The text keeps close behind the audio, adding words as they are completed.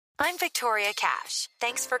I'm Victoria Cash.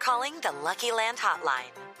 Thanks for calling the Lucky Land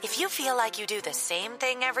Hotline. If you feel like you do the same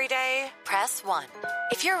thing every day, press 1.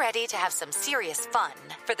 If you're ready to have some serious fun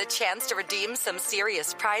for the chance to redeem some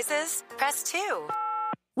serious prizes, press 2.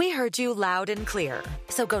 We heard you loud and clear.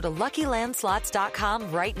 So go to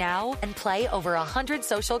LuckyLandSlots.com right now and play over 100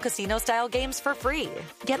 social casino-style games for free.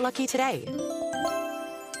 Get lucky today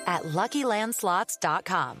at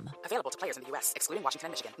LuckyLandSlots.com. Available to players in the U.S., excluding Washington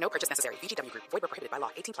and Michigan. No purchase necessary. VGW Group. Void where prohibited by law.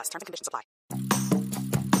 18+. Terms and conditions apply.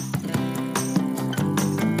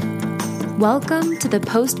 Welcome to the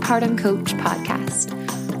Postpartum Coach podcast,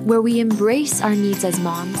 where we embrace our needs as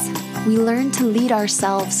moms, we learn to lead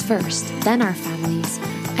ourselves first, then our families,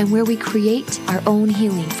 and where we create our own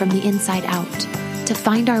healing from the inside out to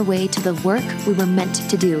find our way to the work we were meant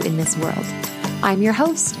to do in this world. I'm your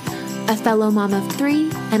host, a fellow mom of 3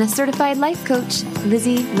 and a certified life coach,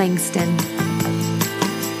 Lizzie Langston.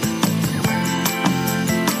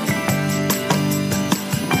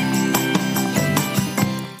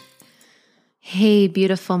 Hey,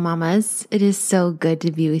 beautiful mamas. It is so good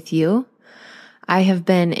to be with you. I have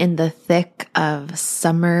been in the thick of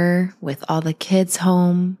summer with all the kids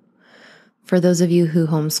home. For those of you who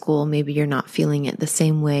homeschool, maybe you're not feeling it the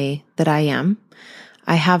same way that I am.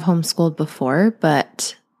 I have homeschooled before,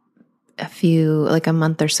 but a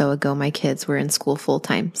month or so ago, my kids were in school full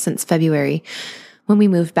time. Since February, when we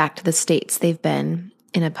moved back to the States, they've been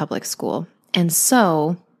in a public school. And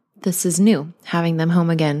so this is new, having them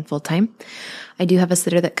home again full time. I do have a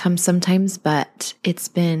sitter that comes sometimes, but it's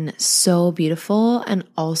been so beautiful and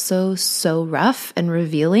also so rough and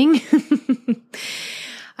revealing.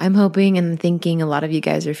 I'm hoping and thinking a lot of you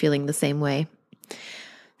guys are feeling the same way.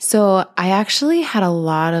 So I actually had a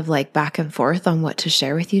lot of back and forth on what to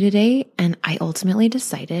share with you today. And I ultimately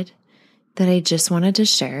decided that I just wanted to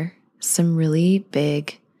share some really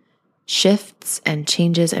big shifts and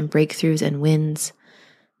changes and breakthroughs and wins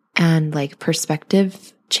and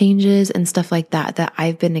perspective changes and stuff like that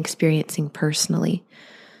I've been experiencing personally.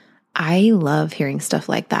 I love hearing stuff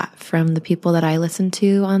like that from the people that I listen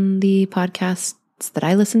to on the podcasts that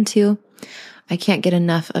I listen to. I can't get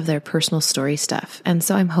enough of their personal story stuff. And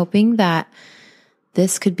so I'm hoping that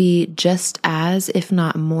this could be just as, if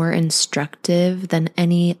not more instructive than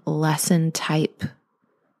any lesson type,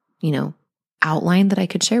 outline that I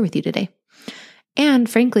could share with you today. And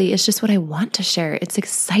frankly, it's just what I want to share. It's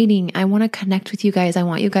exciting. I want to connect with you guys. I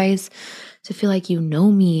want you guys to feel like you know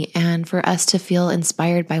me and for us to feel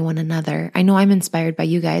inspired by one another. I know I'm inspired by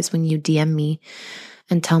you guys when you DM me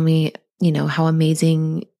and tell me, how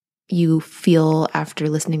amazing you feel after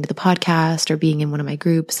listening to the podcast or being in one of my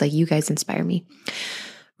groups. You guys inspire me.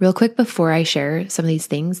 Real quick before I share some of these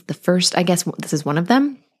things, the first, I guess this is one of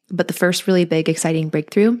them, but the first really big, exciting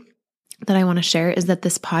breakthrough that I want to share is that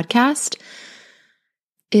this podcast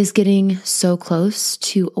is getting so close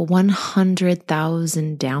to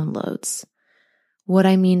 100,000 downloads. What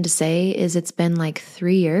I mean to say is it's been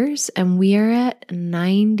 3 years and we are at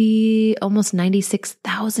almost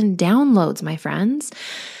 96,000 downloads, my friends.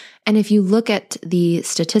 And if you look at the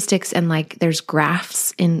statistics and there's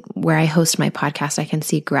graphs in where I host my podcast, I can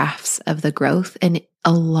see graphs of the growth, and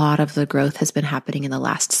a lot of the growth has been happening in the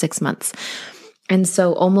last 6 months. And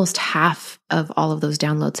so almost half of all of those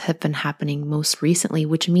downloads have been happening most recently,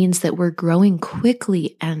 which means that we're growing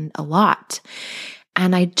quickly and a lot.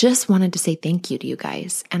 And I just wanted to say thank you to you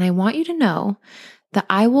guys. And I want you to know that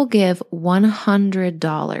I will give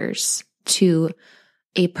 $100 to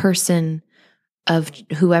a person of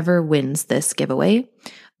whoever wins this giveaway,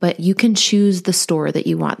 but you can choose the store that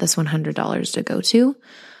you want this $100 to go to.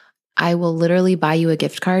 I will literally buy you a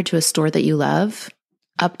gift card to a store that you love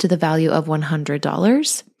up to the value of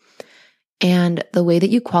 $100. And the way that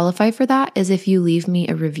you qualify for that is if you leave me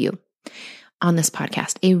a review on this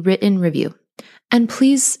podcast, a written review. And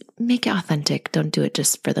please make it authentic. Don't do it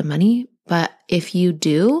just for the money. But if you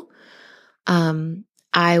do,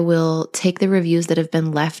 I will take the reviews that have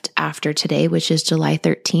been left after today, which is July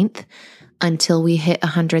 13th, until we hit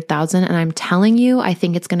 100,000. And I'm telling you, I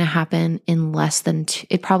think it's going to happen in less than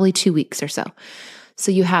probably 2 weeks or so.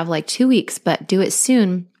 So you have 2 weeks, but do it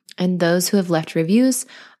soon. And those who have left reviews,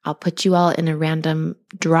 I'll put you all in a random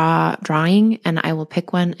drawing and I will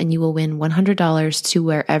pick one and you will win $100 to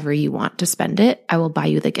wherever you want to spend it. I will buy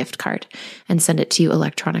you the gift card and send it to you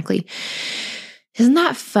electronically. Isn't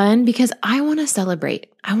that fun? Because I want to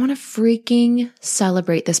celebrate. I want to freaking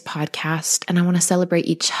celebrate this podcast, and I want to celebrate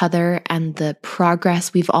each other and the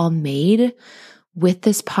progress we've all made with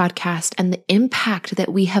this podcast and the impact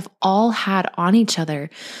that we have all had on each other.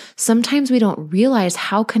 Sometimes we don't realize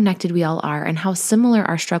how connected we all are and how similar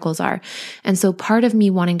our struggles are. And so part of me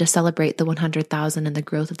wanting to celebrate the 100,000 and the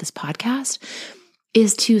growth of this podcast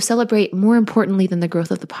is to celebrate, more importantly than the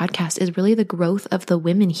growth of the podcast, is really the growth of the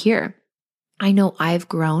women here. I know I've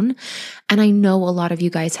grown, and I know a lot of you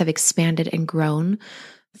guys have expanded and grown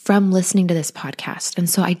from listening to this podcast. And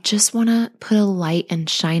so I just want to put a light and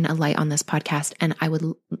shine a light on this podcast. And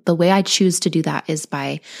the way I choose to do that is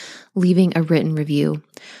by leaving a written review.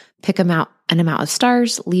 Pick an amount of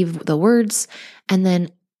stars, leave the words, and then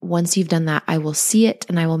once you've done that, I will see it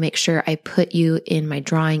and I will make sure I put you in my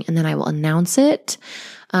drawing, and then I will announce it.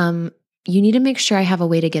 You need to make sure I have a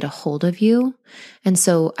way to get a hold of you. And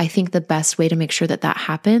so I think the best way to make sure that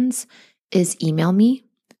happens is email me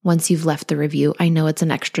once you've left the review. I know it's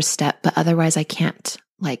an extra step, but otherwise I can't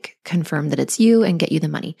confirm that it's you and get you the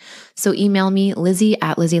money. So email me,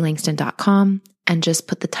 Lizzie@LizzieLangston.com, and just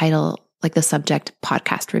put the title, the subject,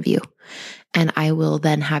 podcast review. And I will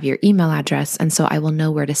then have your email address. And so I will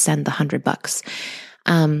know where to send the $100.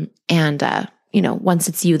 Once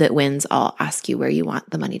it's you that wins, I'll ask you where you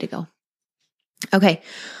want the money to go. Okay.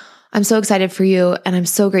 I'm so excited for you, and I'm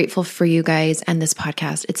so grateful for you guys and this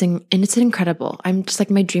podcast. It's incredible. I'm just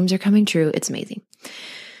my dreams are coming true. It's amazing.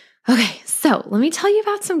 Okay, so let me tell you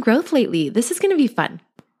about some growth lately. This is going to be fun.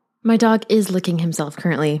 My dog is licking himself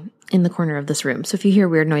currently in the corner of this room. So if you hear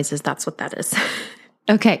weird noises, that's what that is.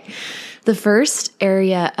 Okay, the first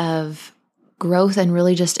area of growth and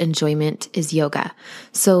really just enjoyment is yoga.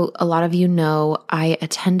 So a lot of you know I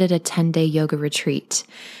attended a 10-day yoga retreat.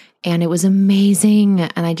 And it was amazing.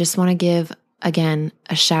 And I just want to give, again,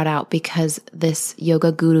 a shout out, because this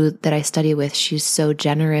yoga guru that I study with, she's so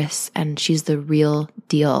generous and she's the real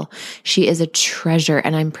deal. She is a treasure,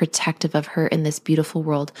 and I'm protective of her in this beautiful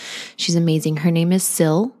world. She's amazing. Her name is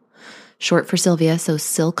Sil, short for Sylvia. So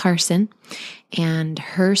Sil Carson. And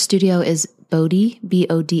her studio is Bodhi,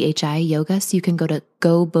 Bodhi yoga. So you can go to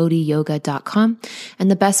gobodhiyoga.com.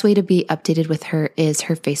 And the best way to be updated with her is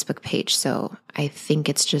her Facebook page. So I think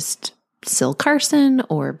it's just Sil Carson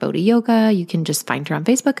or Bodhi Yoga. You can just find her on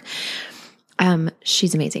Facebook.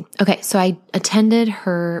 She's amazing. Okay. So I attended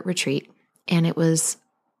her retreat, and it was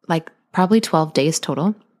probably 12 days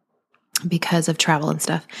total because of travel and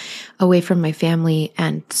stuff, away from my family,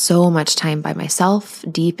 and so much time by myself,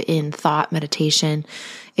 deep in thought, meditation,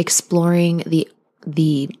 exploring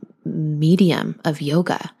the medium of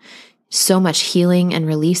yoga. So much healing and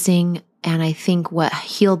releasing. And I think what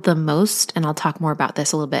healed the most, and I'll talk more about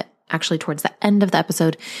this a little bit actually towards the end of the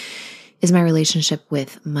episode, is my relationship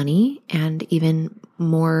with money, and even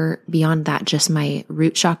more beyond that, just my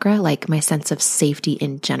root chakra, my sense of safety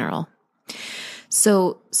in general.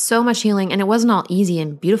 So much healing, and it wasn't all easy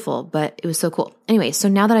and beautiful, but it was so cool. Anyway, so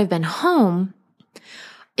now that I've been home,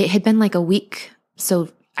 it had been a week. So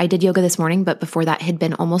I did yoga this morning, but before that had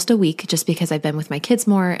been almost a week, just because I've been with my kids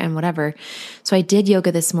more and whatever. So I did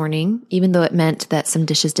yoga this morning, even though it meant that some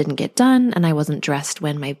dishes didn't get done and I wasn't dressed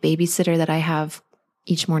when my babysitter that I have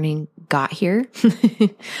each morning got here.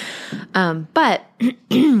 But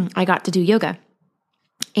I got to do yoga.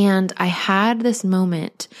 And I had this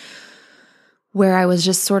moment where I was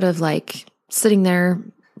just sort of sitting there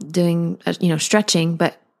doing, stretching,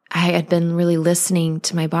 but I had been really listening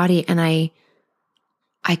to my body, and I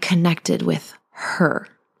connected with her.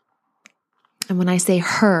 And when I say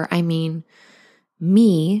her, I mean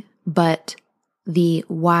me, but the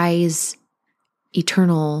wise,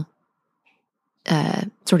 eternal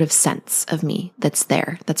sort of sense of me that's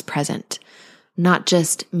there, that's present. Not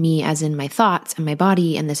just me as in my thoughts and my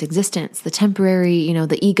body and this existence, the temporary,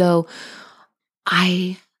 the ego.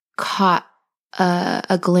 I caught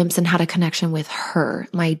a glimpse and had a connection with her,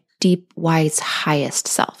 my deep, wise, highest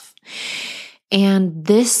self. And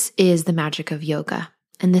this is the magic of yoga.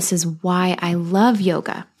 And this is why I love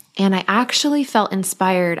yoga. And I actually felt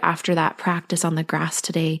inspired after that practice on the grass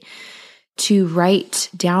today to write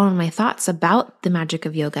down my thoughts about the magic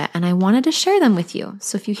of yoga. And I wanted to share them with you.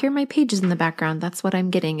 So if you hear my pages in the background, that's what I'm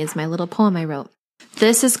getting, is my little poem I wrote.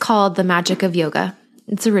 This is called The Magic of Yoga.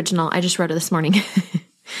 It's original. I just wrote it this morning.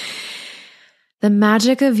 The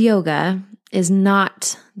magic of yoga is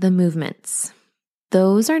not the movements.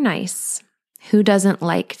 Those are nice. Who doesn't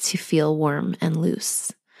like to feel warm and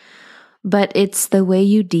loose? But it's the way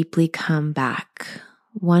you deeply come back,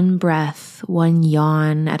 one breath, one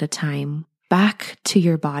yawn at a time, back to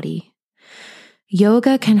your body.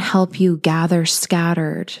 Yoga can help you gather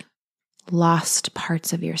scattered, lost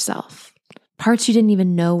parts of yourself, parts you didn't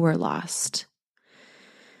even know were lost.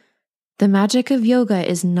 The magic of yoga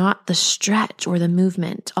is not the stretch or the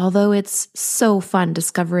movement, although it's so fun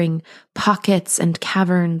discovering pockets and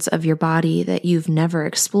caverns of your body that you've never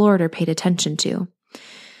explored or paid attention to.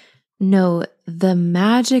 No, the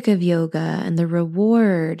magic of yoga and the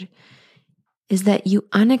reward is that you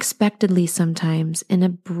unexpectedly sometimes, in a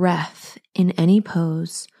breath, in any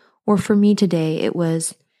pose, or for me today, it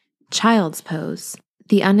was child's pose.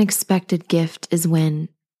 The unexpected gift is when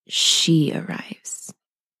she arrives.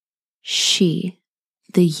 She,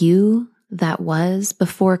 the you that was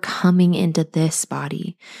before coming into this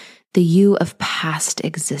body, the you of past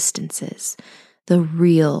existences, the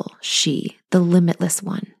real she, the limitless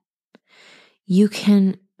one. You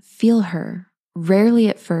can feel her, rarely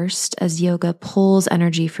at first, as yoga pulls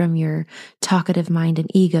energy from your talkative mind and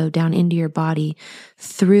ego down into your body,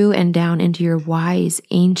 through and down into your wise,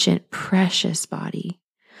 ancient, precious body.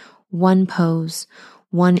 One pose,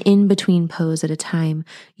 one in-between pose at a time,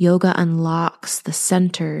 yoga unlocks the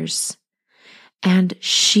centers, and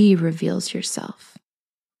she reveals herself.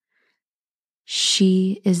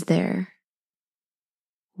 She is there,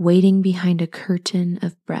 waiting behind a curtain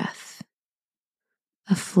of breath,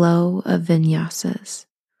 a flow of vinyasas,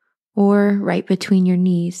 or right between your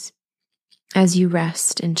knees as you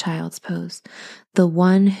rest in child's pose, the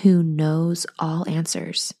one who knows all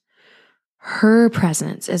answers. Her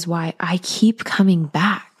presence is why I keep coming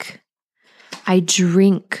back. I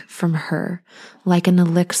drink from her like an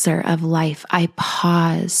elixir of life. I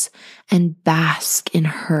pause and bask in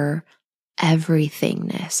her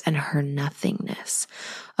everythingness and her nothingness.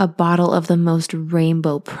 A bottle of the most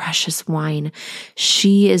rainbow precious wine.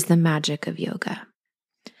 She is the magic of yoga.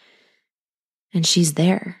 And she's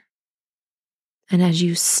there. And as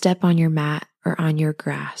you step on your mat or on your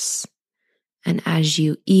grass, and as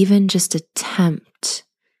you even just attempt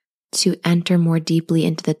to enter more deeply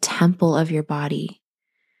into the temple of your body,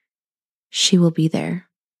 she will be there.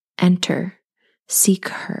 Enter, seek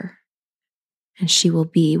her, and she will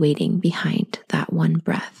be waiting behind that one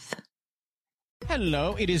breath.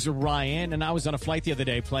 Hello, it is Ryan, and I was on a flight the other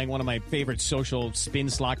day playing one of my favorite social spin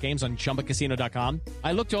slot games on ChumbaCasino.com.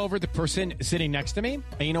 I looked over at the person sitting next to me, and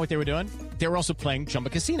you know what they were doing? They were also playing Chumba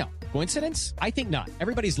Casino. Coincidence? I think not.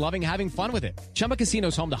 Everybody's loving having fun with it. Chumba Casino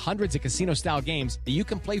is home to hundreds of casino-style games that you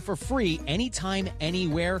can play for free anytime,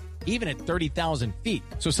 anywhere, even at 30,000 feet.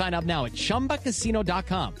 So sign up now at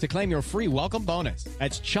ChumbaCasino.com to claim your free welcome bonus.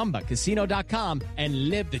 That's ChumbaCasino.com and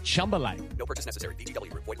live the Chumba life. No purchase necessary. VGW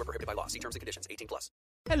Group. Void where prohibited by law. See terms and conditions. 18+.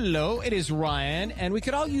 Hello, it is Ryan, and we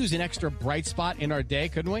could all use an extra bright spot in our day,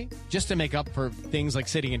 couldn't we? Just to make up for things like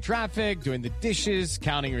sitting in traffic, doing the dishes,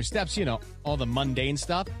 counting your steps, you know, all the mundane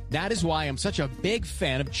stuff. That is why I'm such a big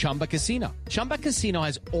fan of Chumba Casino. Chumba Casino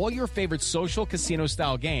has all your favorite social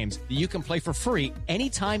casino-style games that you can play for free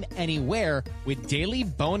anytime, anywhere with daily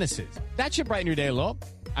bonuses. That should brighten your day a little.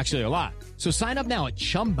 Actually, a lot. So sign up now at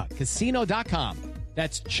ChumbaCasino.com.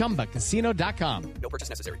 That's ChumbaCasino.com. No purchase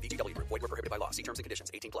necessary. VGW Group. Void where prohibited by law. See terms and conditions.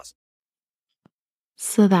 18+.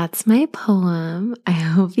 So that's my poem. I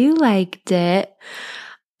hope you liked it.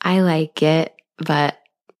 I like it, but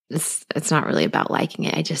it's not really about liking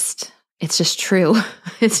it. It's just true.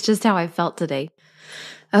 It's just how I felt today.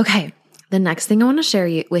 Okay. The next thing I want to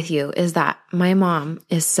share with you is that my mom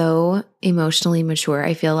is so emotionally mature.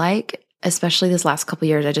 I feel like, especially this last couple of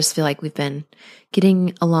years, I just feel like we've been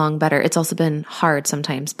getting along better. It's also been hard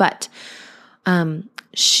sometimes, but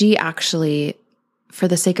she actually, for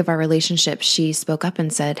the sake of our relationship, she spoke up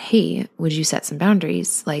and said, hey, would you set some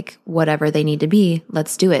boundaries? Like whatever they need to be,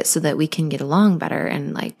 let's do it so that we can get along better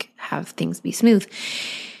and like have things be smooth.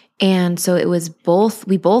 And so it was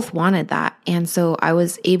we both wanted that. And so I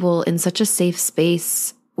was able, in such a safe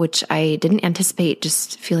space, which I didn't anticipate,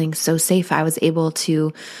 just feeling so safe, I was able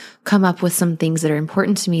to come up with some things that are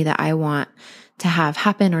important to me that I want to have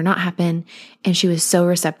happen or not happen. And she was so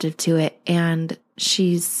receptive to it. And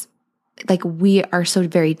she's like, we are so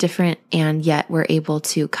very different, and yet we're able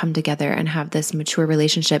to come together and have this mature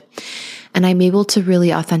relationship. And I'm able to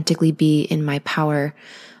really authentically be in my power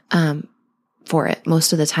for it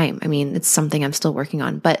most of the time. I mean, it's something I'm still working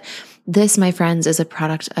on. But this, my friends, is a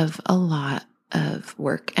product of a lot of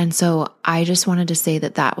work. And so I just wanted to say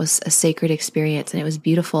that that was a sacred experience and it was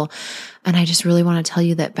beautiful. And I just really want to tell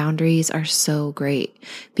you that boundaries are so great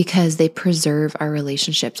because they preserve our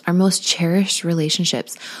relationships, our most cherished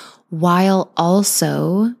relationships, while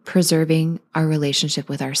also preserving our relationship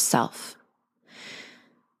with ourself.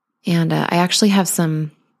 And I actually have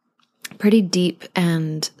some pretty deep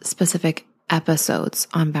and specific episodes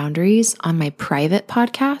on boundaries on my private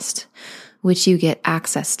podcast, which you get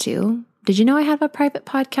access to did you know I have a private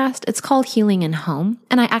podcast? It's called Healing in Home.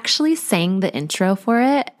 And I actually sang the intro for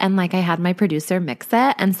it. And like I had my producer mix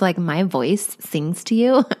it. And so like my voice sings to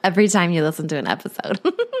you every time you listen to an episode.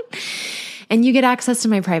 And you get access to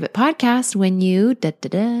my private podcast when you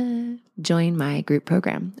join my group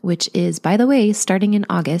program, which is, by the way, starting in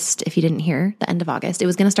August. If you didn't hear, the end of August. It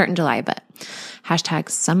was going to start in July, but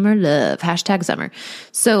 #summer love, #summer.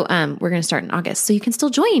 So we're going to start in August. So you can still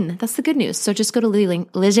join. That's the good news. So just go to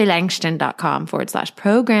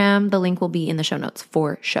LizzieLangston.com/program. The link will be in the show notes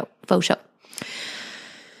for faux show.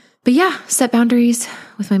 But yeah, set boundaries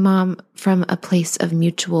with my mom from a place of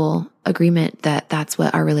mutual agreement that that's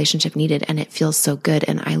what our relationship needed. And it feels so good.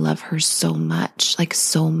 And I love her so much, like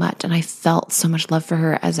so much. And I felt so much love for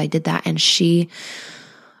her as I did that. And she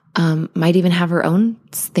might even have her own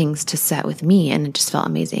things to set with me. And it just felt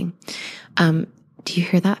amazing. Do you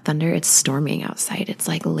hear that thunder? It's storming outside. It's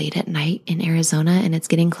like late at night in Arizona and it's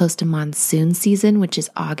getting close to monsoon season, which is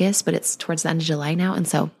August, but it's towards the end of July now. And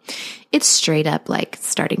so it's straight up like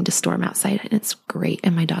starting to storm outside and it's great.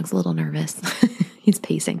 And my dog's a little nervous. He's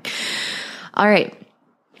pacing. All right.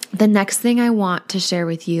 The next thing I want to share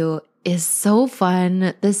with you is so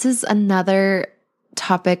fun. This is another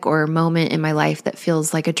topic or moment in my life that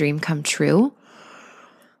feels like a dream come true,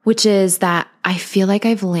 which is that I feel like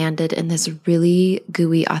I've landed in this really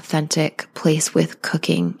gooey, authentic place with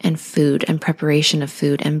cooking and food and preparation of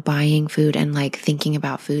food and buying food and like thinking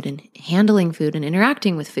about food and handling food and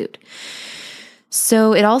interacting with food.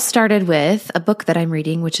 So it all started with a book that I'm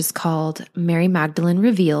reading, which is called Mary Magdalene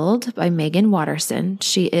Revealed by Megan Watterson.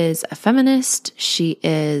 She is a feminist. She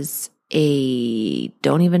is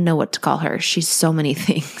don't even know what to call her. She's so many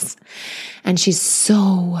things. And she's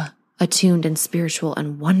so attuned and spiritual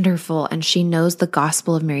and wonderful. And she knows the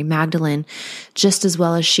gospel of Mary Magdalene just as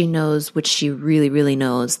well as she knows, which she really, really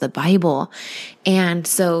knows, the Bible. And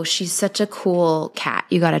so she's such a cool cat.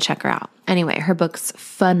 You got to check her out. Anyway, her book's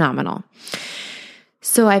phenomenal.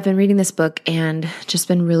 So I've been reading this book and just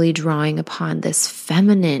been really drawing upon this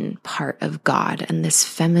feminine part of God and this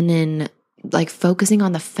feminine, like focusing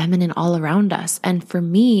on the feminine all around us. And for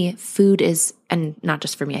me, food is, and not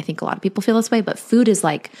just for me, I think a lot of people feel this way, but food is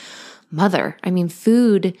like mother. I mean,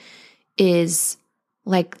 food is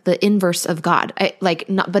like the inverse of God.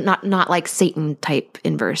 Not like Satan type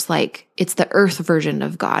inverse. Like it's the earth version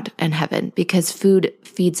of God and heaven because food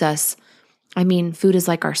feeds us. I mean, food is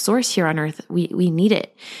like our source here on earth. We need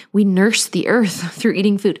it. We nurse the earth through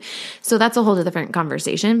eating food. So that's a whole different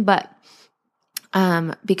conversation. But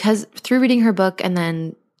because through reading her book and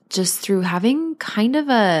then just through having kind of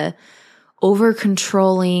a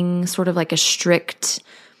over-controlling, sort of like a strict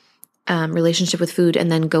relationship with food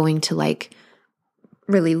and then going to like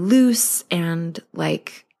really loose and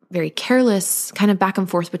like very careless, kind of back and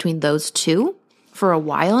forth between those two for a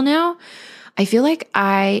while now, I feel like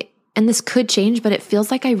and this could change, but it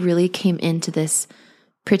feels like I really came into this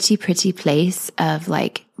pretty place of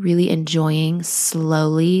like really enjoying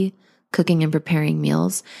slowly cooking and preparing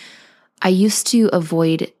meals. I used to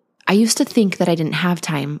think that I didn't have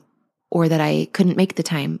time or that I couldn't make the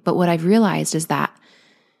time. But what I've realized is that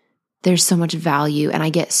there's so much value and I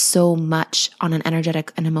get so much on an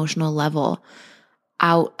energetic and emotional level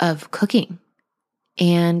out of cooking.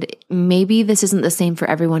 And maybe this isn't the same for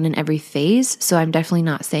everyone in every phase. So I'm definitely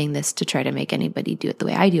not saying this to try to make anybody do it the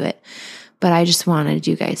way I do it. But I just wanted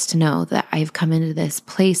you guys to know that I've come into this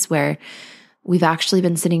place where we've actually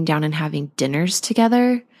been sitting down and having dinners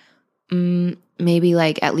together, maybe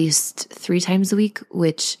like at least 3 times a week,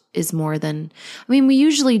 which is more than, I mean, we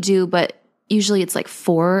usually do, but usually it's like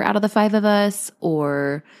 4 out of the 5 of us,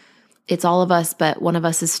 or it's all of us, but one of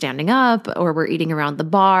us is standing up, or we're eating around the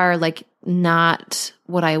bar, like not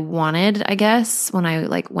what I wanted, I guess, when I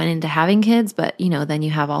like went into having kids. But you know, then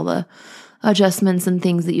you have all the adjustments and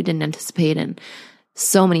things that you didn't anticipate. And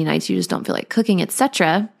so many nights you just don't feel like cooking,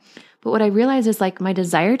 etc. But what I realized is like my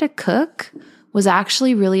desire to cook was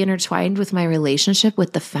actually really intertwined with my relationship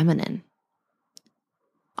with the feminine.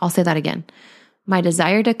 I'll say that again. My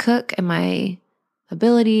desire to cook and my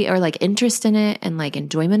ability or like interest in it and like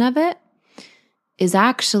enjoyment of it is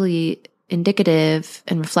actually indicative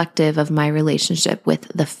and reflective of my relationship with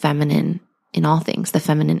the feminine in all things, the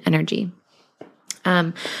feminine energy.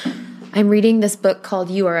 I'm reading this book called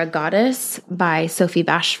You Are a Goddess by Sophie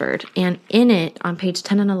Bashford. And in it, on page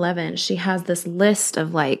 10 and 11, she has this list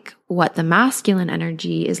of like what the masculine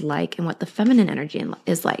energy is like and what the feminine energy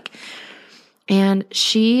is like. And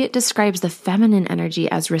she describes the feminine energy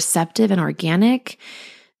as receptive and organic,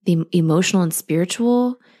 the emotional and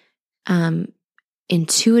spiritual,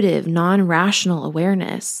 intuitive, non-rational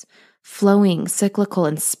awareness, flowing, cyclical,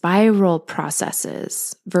 and spiral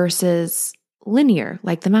processes versus linear,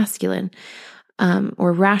 like the masculine,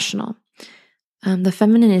 or rational. The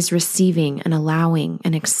feminine is receiving and allowing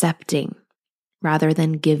and accepting rather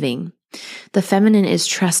than giving. The feminine is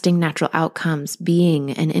trusting natural outcomes,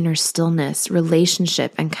 being and inner stillness,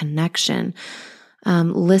 relationship and connection,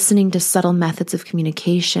 listening to subtle methods of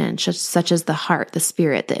communication, such as the heart, the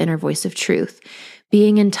spirit, the inner voice of truth,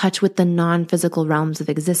 being in touch with the non-physical realms of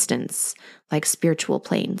existence, like spiritual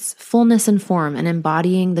planes, fullness and form, and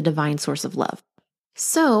embodying the divine source of love.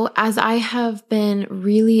 So, as I have been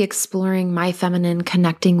really exploring my feminine,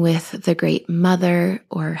 connecting with the great mother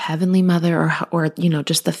or heavenly mother, or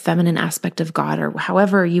just the feminine aspect of God, or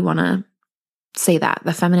however you want to say that,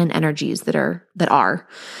 the feminine energies that are,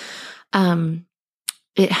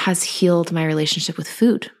 it has healed my relationship with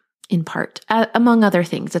food in part, among other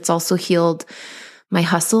things. It's also healed my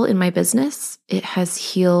hustle in my business. It has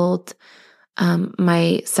healed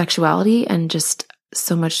my sexuality and just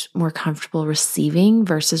so much more comfortable receiving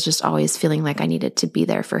versus just always feeling like I needed to be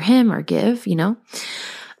there for him or give,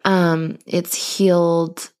 It's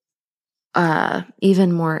healed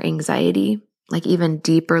even more anxiety, like even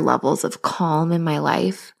deeper levels of calm in my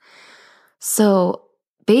life. So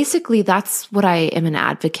basically, that's what I am an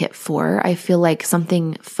advocate for. I feel like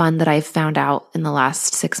something fun that I've found out in the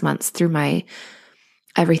last 6 months through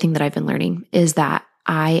everything that I've been learning is that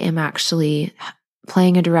I am actually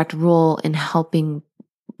playing a direct role in helping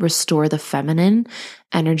restore the feminine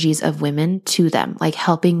energies of women to them, like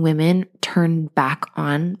helping women turn back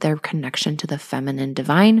on their connection to the feminine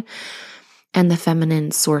divine and the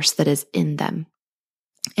feminine source that is in them.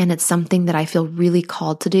 And it's something that I feel really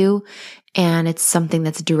called to do. And it's something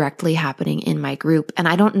that's directly happening in my group. And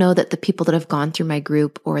I don't know that the people that have gone through my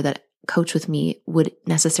group or that coach with me would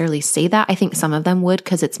necessarily say that. I think some of them would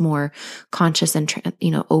because it's more conscious and,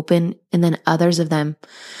 open. And then others of them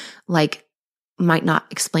might not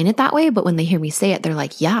explain it that way, but when they hear me say it, they're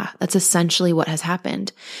like, yeah, that's essentially what has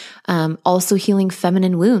happened. Also healing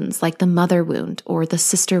feminine wounds like the mother wound or the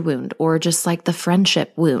sister wound or just like the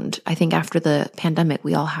friendship wound. I think after the pandemic,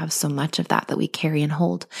 we all have so much of that we carry and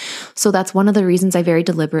hold. So that's one of the reasons I very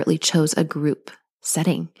deliberately chose a group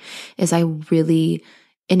setting is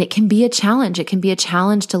and it can be a challenge. It can be a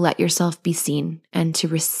challenge to let yourself be seen and to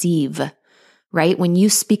receive, right? When you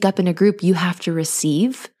speak up in a group, you have to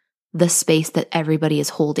receive the space that everybody is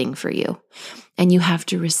holding for you. And you have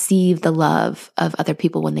to receive the love of other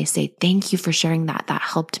people when they say, thank you for sharing that. That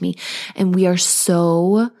helped me. And we are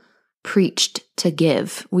so preached to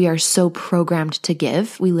give. We are so programmed to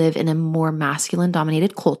give. We live in a more masculine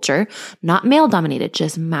dominated culture, not male dominated,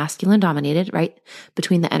 just masculine dominated, right?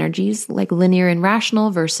 Between the energies like linear and rational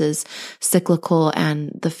versus cyclical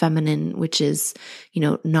and the feminine, which is,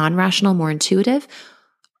 non-rational, more intuitive.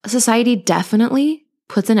 Society definitely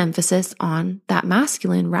puts an emphasis on that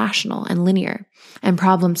masculine, rational, and linear, and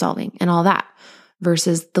problem solving and all that,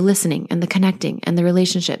 versus the listening and the connecting and the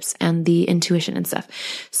relationships and the intuition and stuff.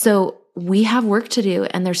 So we have work to do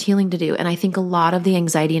and there's healing to do. And I think a lot of the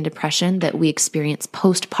anxiety and depression that we experience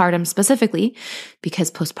postpartum specifically,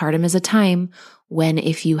 because postpartum is a time when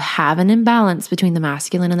if you have an imbalance between the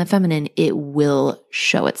masculine and the feminine, it will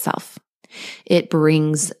show itself. It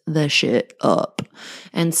brings the shit up.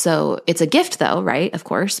 And so it's a gift though, right? Of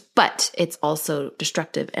course, but it's also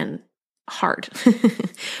destructive and hard.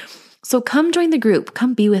 So come join the group.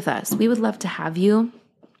 Come be with us. We would love to have you.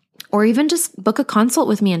 Or even just book a consult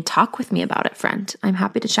with me and talk with me about it, friend. I'm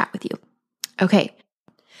happy to chat with you. Okay.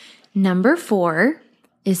 Number 4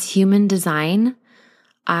 is human design.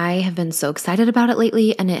 I have been so excited about it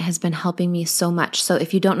lately and it has been helping me so much. So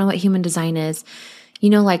if you don't know what human design is,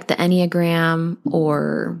 like the Enneagram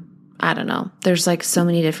or I don't know, there's like so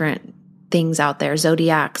many different things out there,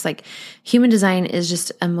 zodiacs, like human design is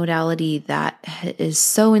just a modality that is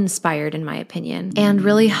so inspired in my opinion and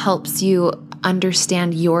really helps you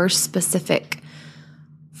understand your specific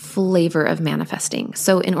flavor of manifesting.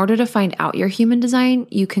 So in order to find out your human design,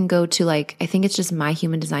 you can go to I think it's just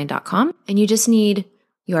myhumandesign.com and you just need,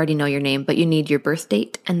 you already know your name, but you need your birth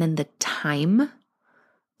date and then the time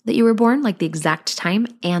that you were born, like the exact time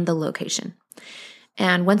and the location.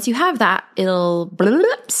 And once you have that, it'll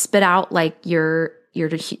spit out like your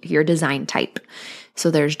design type. So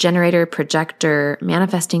there's generator, projector,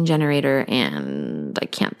 manifesting generator, and I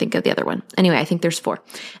can't think of the other one. Anyway, I think there's 4.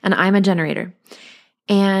 And I'm a generator.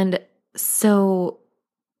 And so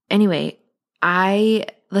anyway, the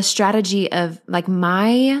strategy of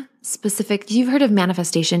my specific, you've heard of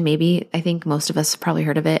manifestation, maybe. I think most of us have probably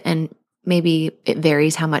heard of it. And Maybe it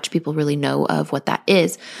varies how much people really know of what that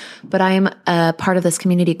is, but I am a part of this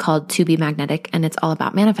community called To Be Magnetic, and it's all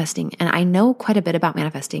about manifesting. And I know quite a bit about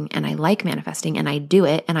manifesting, and I like manifesting, and I do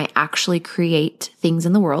it, and I actually create things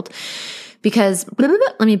in the world because,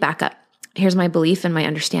 let me back up. Here's my belief and my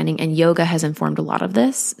understanding, and yoga has informed a lot of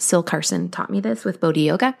this. Sil Carson taught me this with Bodhi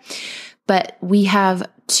Yoga. But we have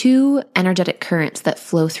 2 energetic currents that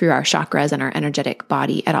flow through our chakras and our energetic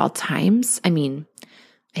body at all times.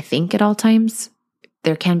 I think at all times.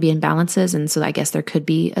 There can be imbalances, and so I guess there could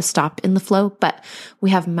be a stop in the flow, but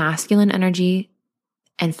we have masculine energy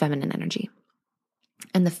and feminine energy.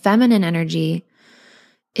 And the feminine energy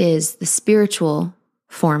is the spiritual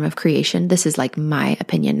form of creation. This is like my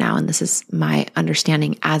opinion now, and this is my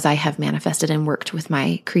understanding as I have manifested and worked with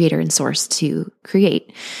my creator and source to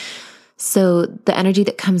create. So the energy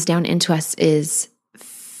that comes down into us is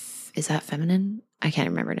that feminine? I can't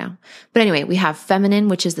remember now. But anyway, we have feminine,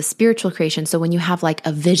 which is the spiritual creation. So when you have like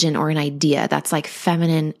a vision or an idea, that's like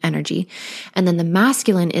feminine energy. And then the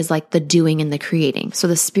masculine is like the doing and the creating. So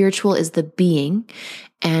the spiritual is the being,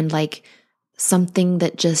 and like something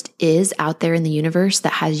that just is out there in the universe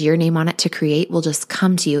that has your name on it to create will just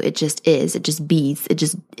come to you. It just is. It just bees. It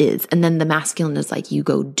just is. And then the masculine is like you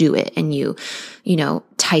go do it, and you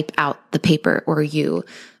type out the paper, or you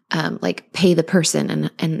like pay the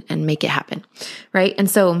person and make it happen. Right. And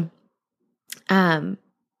so,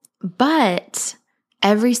 but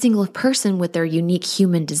every single person with their unique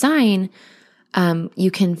human design,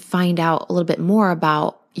 you can find out a little bit more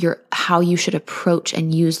about how you should approach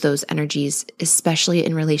and use those energies, especially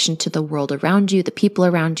in relation to the world around you, the people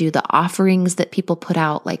around you, the offerings that people put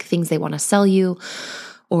out, like things they want to sell you,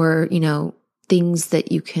 or, things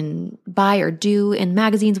that you can buy or do in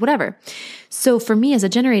magazines, whatever. So for me as a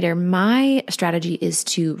generator, my strategy is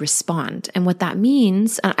to respond. And what that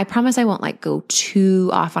means, and I promise I won't go too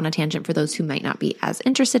off on a tangent for those who might not be as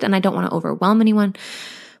interested, and I don't want to overwhelm anyone,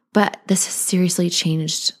 but this has seriously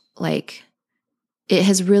changed. It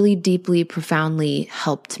has really deeply, profoundly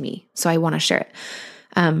helped me. So I want to share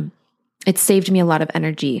it. It's saved me a lot of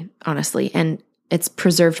energy, honestly, and it's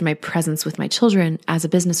preserved my presence with my children as a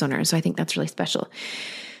business owner. So I think that's really special.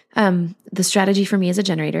 The strategy for me as a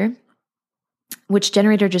generator, which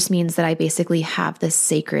generator just means that I basically have this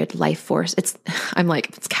sacred life force. It's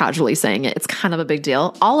casually saying it. It's kind of a big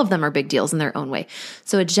deal. All of them are big deals in their own way.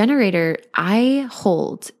 So a generator, I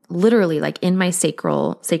hold literally in my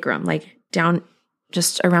sacrum, down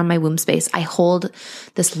just around my womb space, I hold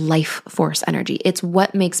this life force energy. It's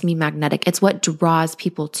what makes me magnetic. It's what draws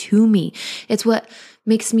people to me. It's what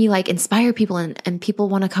makes me inspire people and people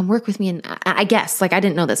want to come work with me. And I guess I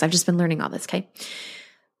didn't know this. I've just been learning all this. Okay.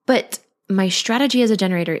 But my strategy as a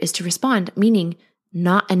generator is to respond, meaning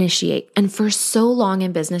not initiate. And for so long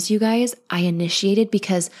in business, you guys, I initiated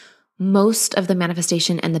because most of the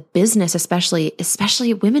manifestation and the business,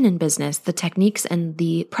 especially women in business, the techniques and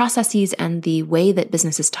the processes and the way that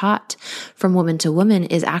business is taught from woman to woman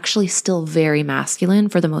is actually still very masculine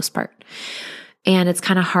for the most part. And it's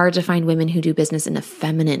kind of hard to find women who do business in a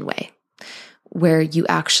feminine way, where you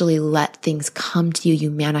actually let things come to you, you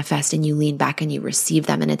manifest and you lean back and you receive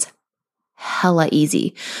them. And it's hella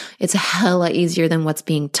easy. It's hella easier than what's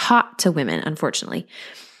being taught to women, unfortunately.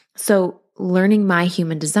 So learning my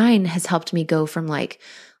human design has helped me go from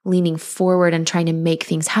leaning forward and trying to make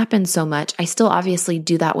things happen so much. I still obviously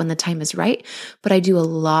do that when the time is right, but I do a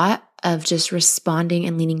lot of just responding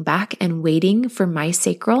and leaning back and waiting for my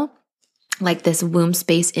sacral, this womb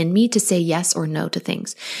space in me, to say yes or no to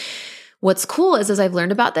things. What's cool is, as I've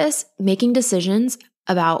learned about this, making decisions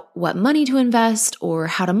about what money to invest or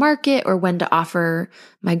how to market or when to offer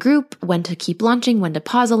my group, when to keep launching, when to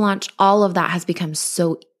pause a launch, all of that has become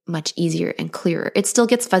so much easier and clearer. It still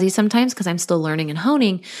gets fuzzy sometimes because I'm still learning and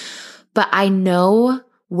honing, but I know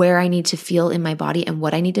where I need to feel in my body and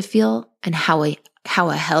what I need to feel and how a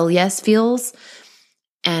hell yes feels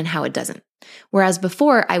and how it doesn't. Whereas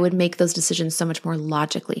before, I would make those decisions so much more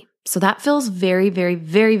logically. So that feels very, very,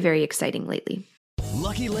 very, very exciting lately.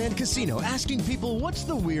 Lucky Land Casino, asking people, what's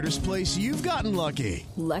the weirdest place you've gotten lucky?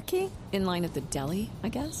 Lucky? In line at the deli, I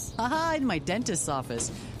guess? Aha, in my dentist's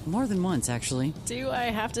office. More than once, actually. Do I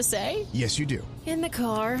have to say? Yes, you do. In the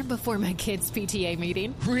car before my kids' PTA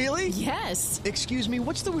meeting. Really? Yes. Excuse me,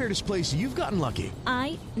 what's the weirdest place you've gotten lucky?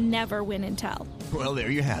 I never win and tell. Well, there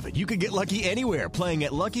you have it. You can get lucky anywhere, playing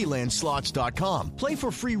at LuckyLandSlots.com. Play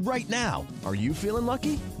for free right now. Are you feeling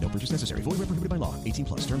lucky? No purchase necessary. Void where prohibited by law.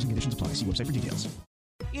 18+. Terms and conditions apply. See website for details.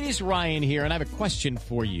 It is Ryan here, and I have a question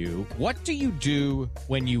for you. What do you do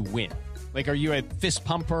when you win? Are you a fist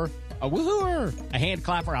pumper? A woohooer, a hand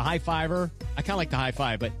clapper, a high fiver. I kind of like the high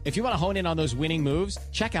five, but if you want to hone in on those winning moves,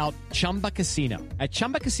 check out Chumba Casino. At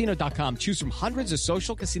ChumbaCasino.com, choose from hundreds of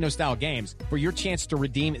social casino style games for your chance to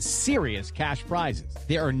redeem serious cash prizes.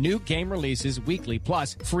 There are new game releases weekly,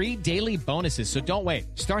 plus free daily bonuses. So don't wait.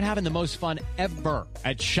 Start having the most fun ever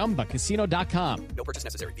at ChumbaCasino.com. No purchase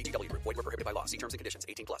necessary. VGW Group. Void where prohibited by law. See terms and conditions.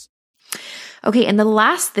 18+. Okay, and the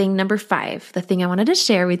last thing, number 5, the thing I wanted to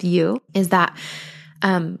share with you is that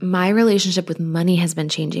my relationship with money has been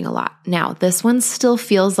changing a lot. Now, this one still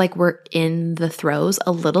feels like we're in the throes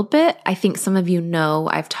a little bit. I think some of you know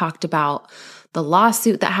I've talked about the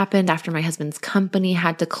lawsuit that happened after my husband's company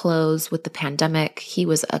had to close with the pandemic. He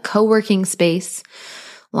was a co-working space,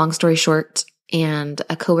 long story short, and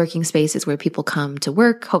a co-working space is where people come to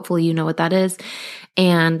work. Hopefully you know what that is.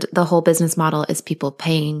 And the whole business model is people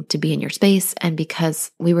paying to be in your space. And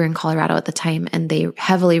because we were in Colorado at the time and they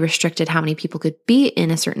heavily restricted how many people could be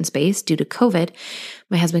in a certain space due to COVID,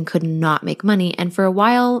 my husband could not make money. And for a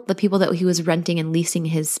while, the people that he was renting and leasing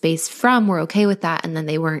his space from were okay with that. And then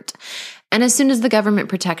they weren't. And as soon as the government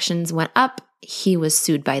protections went up, he was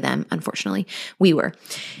sued by them, unfortunately. We were.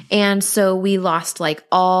 And so we lost like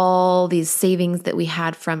all these savings that we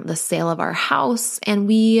had from the sale of our house. And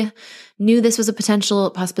we knew this was a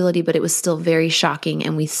potential possibility, but it was still very shocking.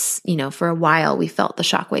 And we, for a while, we felt the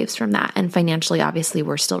shockwaves from that. And financially, obviously,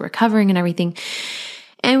 we're still recovering and everything.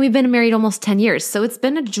 And we've been married almost 10 years. So it's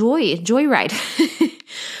been a joyride.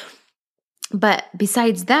 But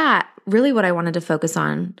besides that, really what I wanted to focus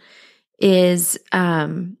on is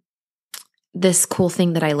this cool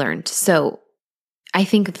thing that I learned. So I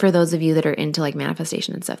think for those of you that are into like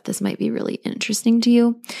manifestation and stuff, this might be really interesting to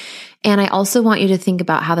you. And I also want you to think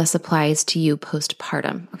about how this applies to you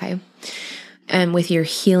postpartum, okay? And with your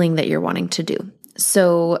healing that you're wanting to do.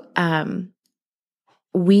 So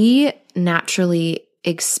we naturally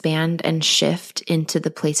expand and shift into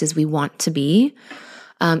the places we want to be.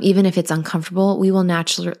 Even if it's uncomfortable, we will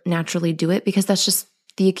naturally do it because that's just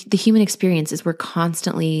the human experience is we're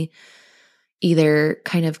constantly either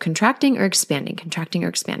kind of contracting or expanding.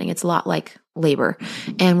 It's a lot like labor.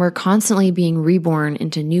 And we're constantly being reborn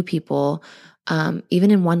into new people,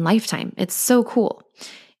 even in one lifetime. It's so cool.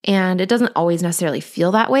 And it doesn't always necessarily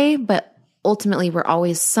feel that way, but ultimately we're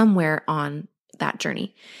always somewhere on that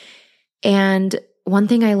journey. And one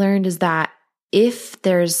thing I learned is that if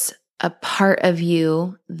there's a part of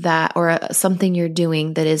you that, or something you're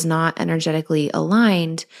doing that is not energetically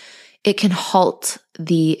aligned, it can halt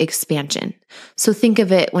the expansion. So think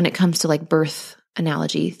of it when it comes to like birth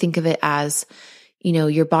analogy, think of it as,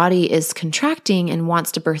 your body is contracting and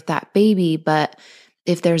wants to birth that baby, but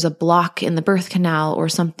if there's a block in the birth canal or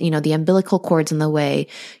something, the umbilical cord's in the way,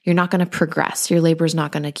 you're not going to progress. Your labor is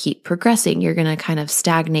not going to keep progressing. You're going to kind of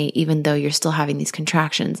stagnate even though you're still having these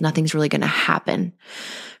contractions. Nothing's really going to happen,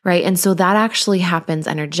 right? And so that actually happens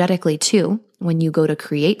energetically too when you go to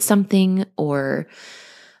create something or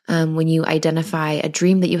when you identify a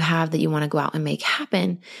dream that you have that you want to go out and make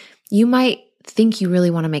happen. You might think you really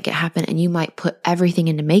want to make it happen and you might put everything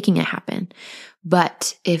into making it happen.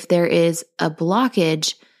 But if there is a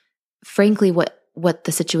blockage, frankly, what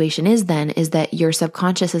the situation is then is that your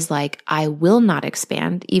subconscious is like, I will not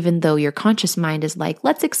expand, even though your conscious mind is like,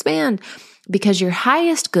 let's expand, because your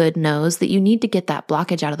highest good knows that you need to get that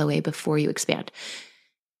blockage out of the way before you expand.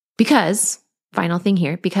 Because, final thing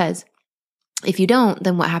here, because if you don't,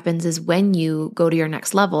 then what happens is when you go to your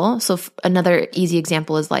next level, so another easy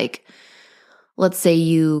example is like, let's say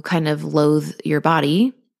you kind of loathe your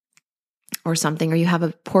body or something, or you have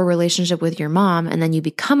a poor relationship with your mom and then you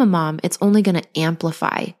become a mom, it's only going to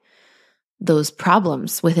amplify those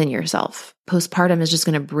problems within yourself. Postpartum is just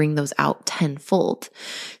going to bring those out tenfold.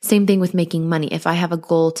 Same thing with making money. If I have a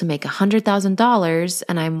goal to make $100,000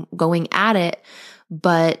 and I'm going at it,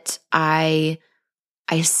 but I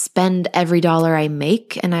spend every dollar I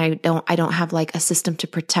make and I don't have like a system to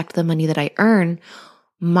protect the money that I earn,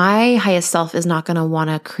 my highest self is not going to want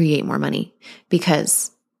to create more money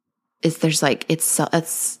because there's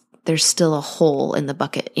still a hole in the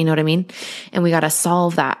bucket. You know what I mean? And we got to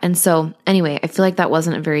solve that. And so anyway, I feel like that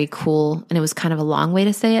wasn't a very cool, and it was kind of a long way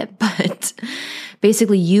to say it, but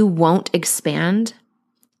basically you won't expand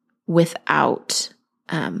without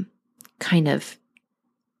kind of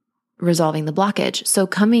resolving the blockage. So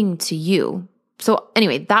coming to you. So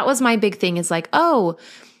anyway, that was my big thing is like, oh,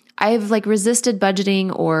 I've like resisted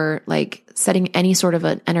budgeting or like setting any sort of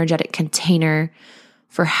an energetic container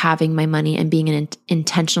for having my money and being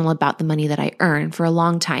intentional about the money that I earn for a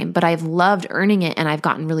long time. But I've loved earning it and I've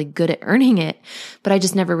gotten really good at earning it, but I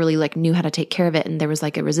just never really like knew how to take care of it. And there was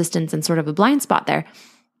like a resistance and sort of a blind spot there.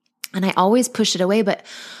 And I always push it away, but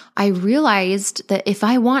I realized that if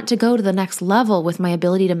I want to go to the next level with my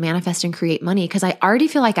ability to manifest and create money, because I already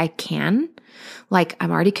feel like I can, like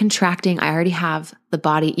I'm already contracting, I already have the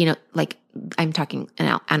body, like I'm talking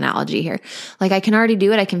an analogy here. Like I can already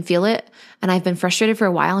do it, I can feel it, and I've been frustrated for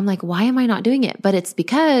a while. I'm like, why am I not doing it? But it's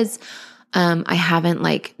because I haven't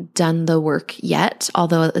like done the work yet,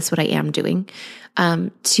 although that's what I am doing,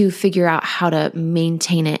 to figure out how to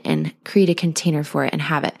maintain it and create a container for it and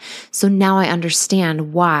have it. So now I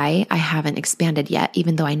understand why I haven't expanded yet,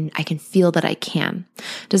 even though I can feel that I can.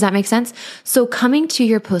 Does that make sense? So coming to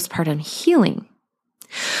your postpartum healing,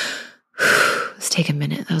 let's take a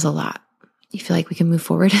minute. That was a lot. You feel like we can move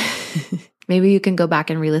forward? Maybe you can go back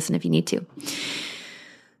and re-listen if you need to.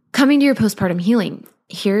 Coming to your postpartum healing,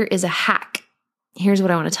 here is a hack. Here's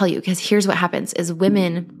what I want to tell you, because here's what happens is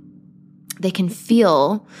women, they can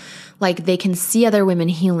feel like they can see other women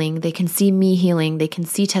healing. They can see me healing. They can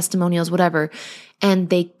see testimonials, whatever. And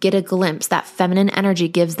they get a glimpse. That feminine energy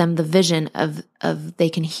gives them the vision of they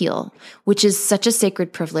can heal, which is such a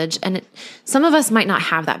sacred privilege. And some of us might not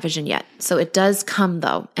have that vision yet. So it does come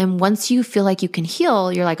though. And once you feel like you can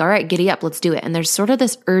heal, you're like, all right, giddy up, let's do it. And there's sort of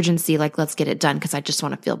this urgency, like, let's get it done because I just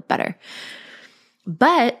want to feel better.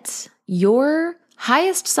 But your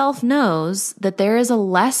highest self knows that there is a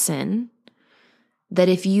lesson that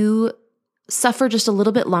if you suffer just a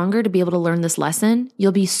little bit longer to be able to learn this lesson,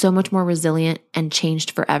 you'll be so much more resilient and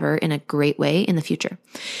changed forever in a great way in the future.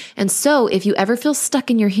 And so if you ever feel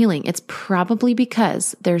stuck in your healing, it's probably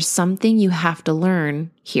because there's something you have to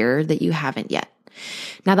learn here that you haven't yet.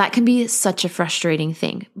 Now that can be such a frustrating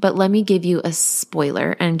thing, but let me give you a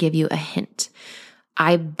spoiler and give you a hint.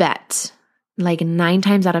 I bet like 9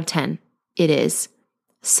 times out of 10, it is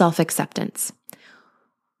self-acceptance.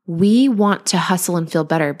 We want to hustle and feel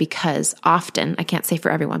better because often, I can't say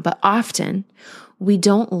for everyone, but often we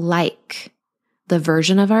don't like the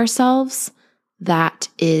version of ourselves that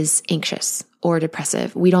is anxious or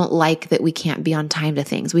depressive. We don't like that we can't be on time to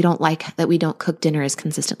things. We don't like that we don't cook dinner as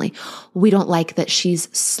consistently. We don't like that she's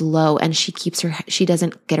slow and she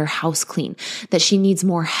doesn't get her house clean, that she needs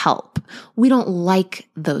more help. We don't like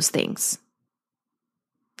those things.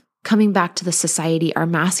 Coming back to the society, our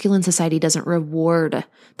masculine society doesn't reward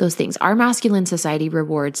those things. Our masculine society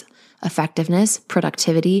rewards effectiveness,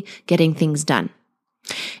 productivity, getting things done.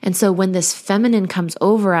 And so when this feminine comes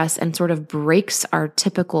over us and sort of breaks our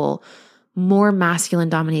typical, more masculine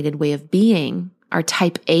dominated way of being, our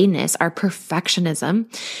type A-ness, our perfectionism,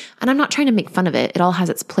 and I'm not trying to make fun of it, it all has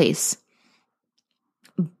its place,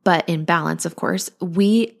 but in balance, of course,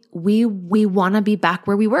 we want to be back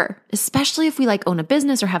where we were, especially if we like own a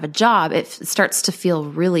business or have a job. It starts to feel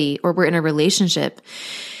really, or we're in a relationship,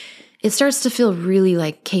 it starts to feel really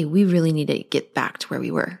like, okay, we really need to get back to where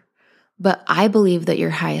we were. But I believe that your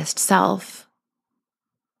highest self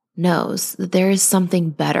knows that there is something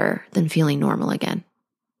better than feeling normal again.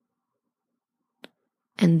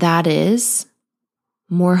 And that is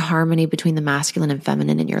more harmony between the masculine and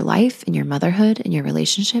feminine in your life, in your motherhood, in your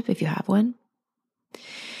relationship, if you have one.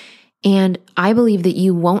 And I believe that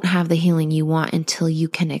you won't have the healing you want until you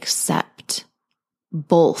can accept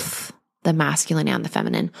both the masculine and the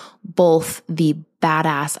feminine, both the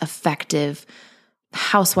badass, effective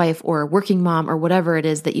housewife or working mom or whatever it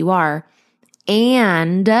is that you are,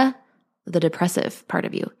 and the depressive part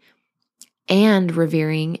of you, and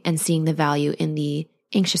revering and seeing the value in the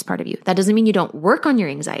anxious part of you. That doesn't mean you don't work on your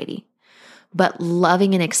anxiety, but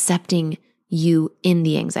loving and accepting you in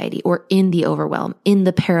the anxiety or in the overwhelm, in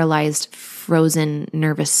the paralyzed, frozen,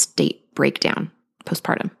 nervous state breakdown,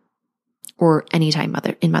 postpartum, or anytime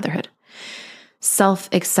in motherhood.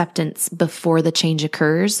 Self-acceptance before the change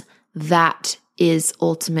occurs, that is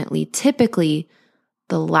ultimately, typically,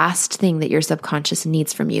 the last thing that your subconscious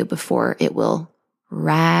needs from you before it will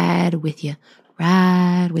ride with you,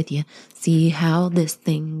 see how this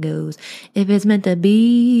thing goes. If it's meant to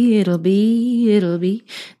be, it'll be.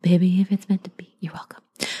 Baby, if it's meant to be, you're welcome.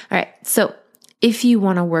 All right. So if you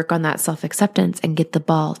want to work on that self-acceptance and get the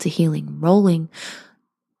ball to healing rolling,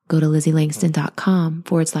 go to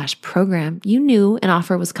LizzieLangston.com/program. You knew an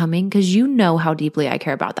offer was coming because you know how deeply I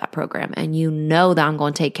care about that program. And you know that I'm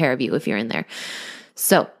going to take care of you if you're in there.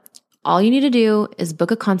 So all you need to do is book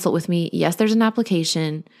a consult with me. Yes, there's an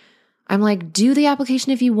application. I'm like, do the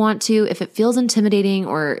application if you want to. If it feels intimidating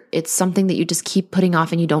or it's something that you just keep putting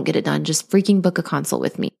off and you don't get it done, just freaking book a consult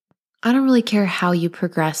with me. I don't really care how you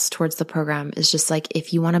progress towards the program. It's just like,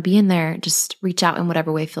 if you want to be in there, just reach out in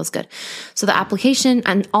whatever way feels good. So the application,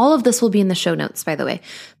 and all of this will be in the show notes, by the way,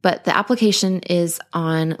 but the application is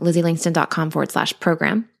on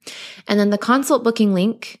LizzieLangston.com/program. And then the consult booking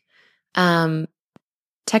link, to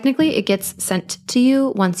Technically, it gets sent to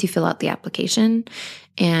you once you fill out the application,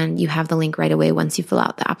 and you have the link right away once you fill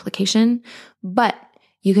out the application. But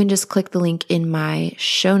you can just click the link in my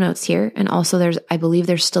show notes here. And also I believe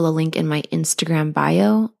there's still a link in my Instagram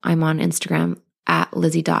bio. I'm on Instagram at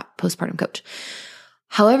Lizzie.postpartumcoach.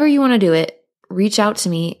 However you want to do it, reach out to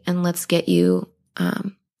me and let's get you,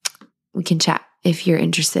 we can chat if you're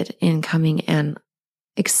interested in coming and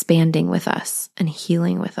expanding with us and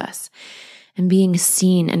healing with us and being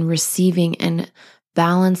seen and receiving and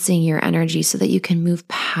balancing your energy so that you can move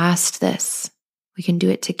past this. We can do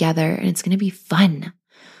it together and it's going to be fun.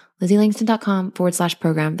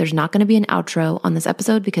 LizzieLangston.com/program. There's not going to be an outro on this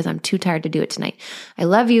episode because I'm too tired to do it tonight. I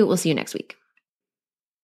love you. We'll see you next week.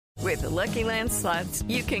 With the Lucky Land Slots,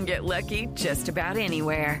 you can get lucky just about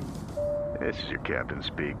anywhere. This is your captain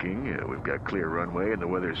speaking. We've got clear runway and the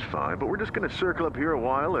weather's fine, but we're just going to circle up here a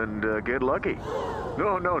while and get lucky.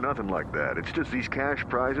 No, nothing like that. It's just these cash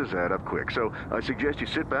prizes add up quick. So I suggest you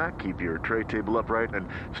sit back, keep your tray table upright, and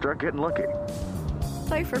start getting lucky.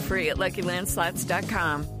 Play for free at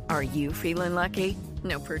LuckyLandSlots.com. Are you feeling lucky?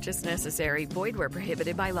 No purchase necessary. Void where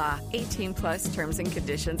prohibited by law. 18+ terms and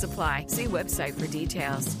conditions apply. See website for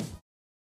details.